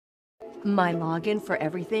My login for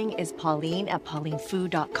everything is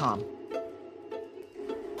Pauline@paulinefu.com.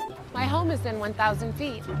 My home is in 1,000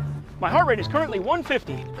 feet. My heart rate is currently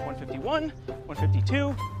 150, 151,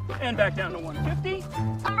 152, and back down to 150.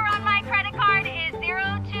 Number on my credit card is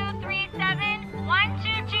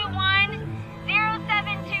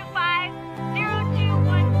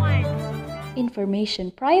 0237-1221-0725-0211.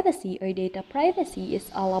 Information privacy or data privacy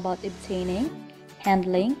is all about obtaining,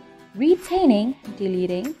 handling, retaining,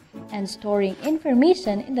 deleting, and storing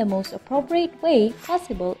information in the most appropriate way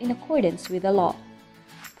possible in accordance with the law.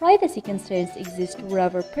 Privacy concerns exist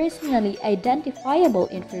wherever personally identifiable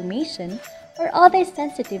information or other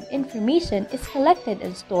sensitive information is collected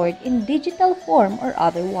and stored in digital form or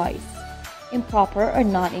otherwise. Improper or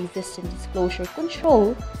non-existent disclosure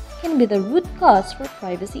control can be the root cause for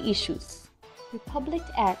privacy issues. Republic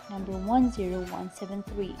Act No.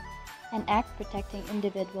 10173, an act protecting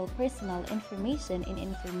individual personal information in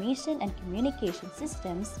information and communication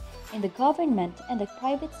systems in the government and the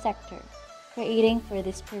private sector, creating for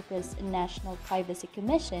this purpose a National Privacy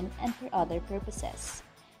Commission and for other purposes.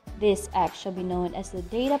 This act shall be known as the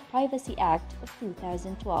Data Privacy Act of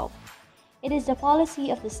 2012. It is the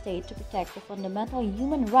policy of the state to protect the fundamental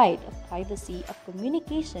human right of privacy of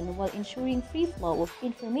communication while ensuring free flow of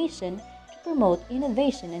information to promote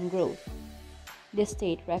innovation and growth. The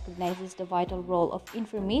state recognizes the vital role of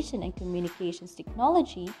information and communications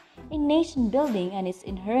technology in nation building and its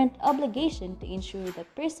inherent obligation to ensure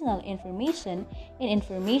that personal information in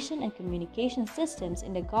information and communication systems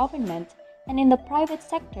in the government and in the private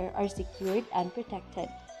sector are secured and protected.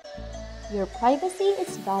 Your privacy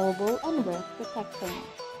is valuable and worth protecting.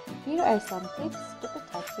 Here are some tips to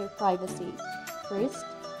protect your privacy. First,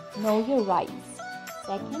 know your rights.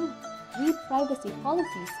 Second, read privacy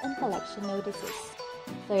policies and collection notices.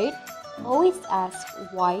 Third, always ask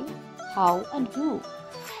why, how, and who.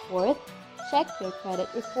 Fourth, check your credit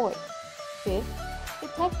report. Fifth,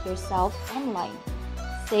 protect yourself online.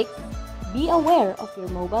 Sixth, be aware of your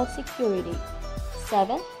mobile security.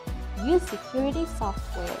 Seventh, use security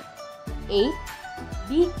software. Eighth,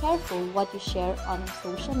 be careful what you share on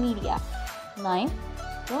social media. Ninth,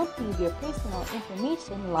 don't leave your personal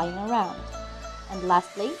information lying around. And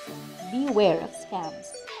lastly, beware of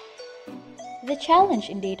scams. The challenge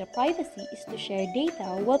in data privacy is to share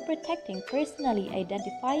data while protecting personally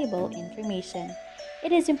identifiable information.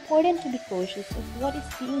 It is important to be cautious of what is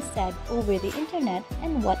being said over the internet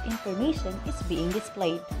and what information is being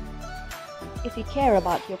displayed. If you care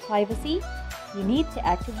about your privacy, you need to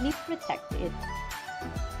actively protect it.